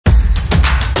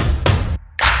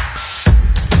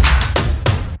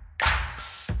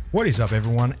What is up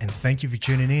everyone, and thank you for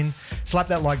tuning in. Slap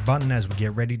that like button as we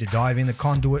get ready to dive into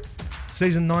Conduit.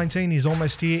 Season 19 is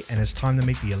almost here and it's time to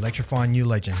meet the electrifying new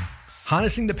legend.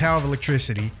 Harnessing the power of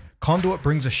electricity, Conduit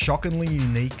brings a shockingly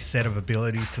unique set of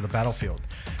abilities to the battlefield.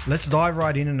 Let's dive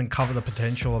right in and uncover the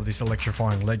potential of this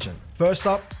electrifying legend. First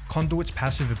up, Conduit's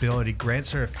passive ability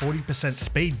grants her a 40%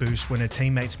 speed boost when her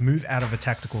teammates move out of a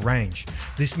tactical range.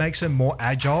 This makes her more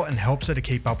agile and helps her to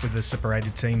keep up with her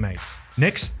separated teammates.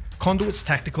 Next, Conduit's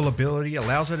tactical ability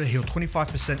allows her to heal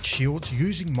 25% shields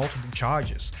using multiple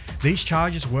charges. These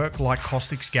charges work like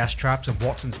Caustic's gas traps and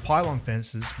Watson's pylon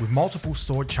fences with multiple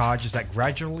stored charges that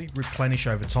gradually replenish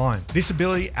over time. This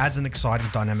ability adds an exciting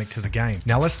dynamic to the game.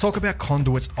 Now let's talk about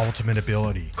Conduit's ultimate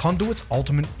ability. Conduit's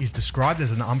ultimate is described as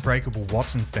an unbreakable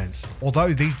Watson fence.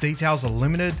 Although these details are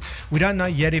limited, we don't know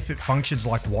yet if it functions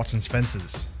like Watson's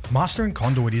fences. Mastering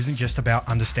Conduit isn't just about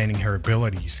understanding her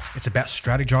abilities, it's about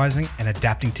strategizing and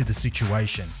adapting to the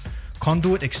situation.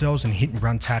 Conduit excels in hit and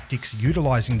run tactics,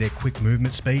 utilizing their quick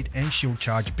movement speed and shield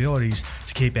charge abilities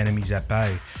to keep enemies at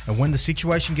bay. And when the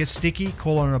situation gets sticky,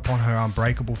 calling upon her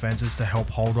unbreakable fences to help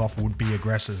hold off would-be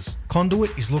aggressors.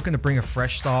 Conduit is looking to bring a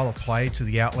fresh style of play to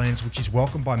the Outlands, which is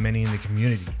welcomed by many in the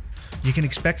community. You can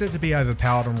expect it to be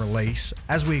overpowered on release,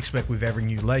 as we expect with every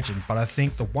new legend, but I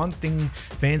think the one thing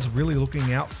fans are really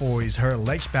looking out for is her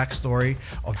alleged backstory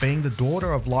of being the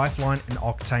daughter of Lifeline and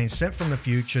Octane sent from the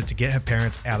future to get her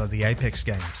parents out of the Apex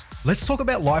games. Let's talk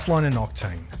about Lifeline and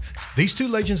Octane. These two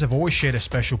legends have always shared a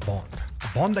special bond,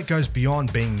 a bond that goes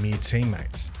beyond being mere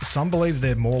teammates. Some believe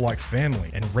they're more like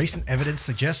family, and recent evidence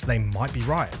suggests they might be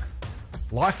right.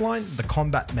 Lifeline, the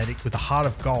combat medic with a heart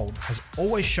of gold, has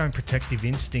always shown protective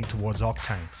instinct towards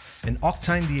Octane, and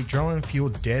Octane, the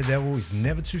adrenaline-fueled daredevil, is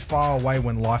never too far away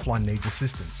when Lifeline needs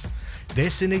assistance. Their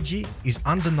synergy is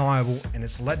undeniable, and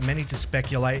it's led many to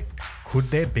speculate, could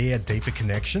there be a deeper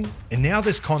connection? And now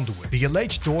there's Conduit, the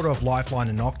alleged daughter of Lifeline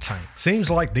and Octane. Seems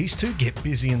like these two get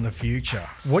busy in the future.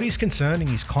 What is concerning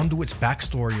is Conduit's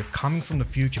backstory of coming from the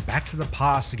future back to the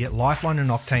past to get Lifeline and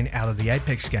Octane out of the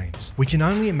Apex games. We can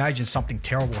only imagine something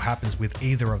terrible happens with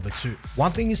either of the two.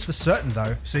 One thing is for certain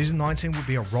though, Season 19 will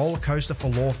be a roller coaster for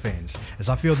lore fans, as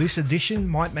I feel this edition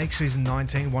might make Season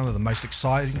 19 one of the most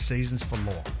exciting seasons for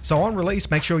lore. So on release,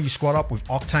 make sure you squad up with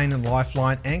Octane and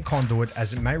Lifeline and Conduit,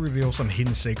 as it may reveal some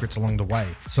hidden secrets along the way.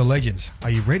 So legends,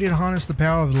 are you ready to harness the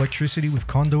power of electricity with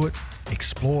Conduit,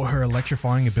 explore her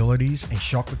electrifying abilities, and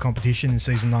shock the competition in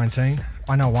Season 19?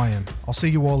 I know I am. I'll see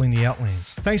you all in the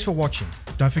Outlands. Thanks for watching.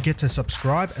 Don't forget to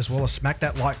subscribe as well as smack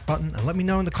that like button and let me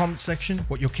know in the comment section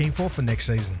what you're keen for next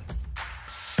season.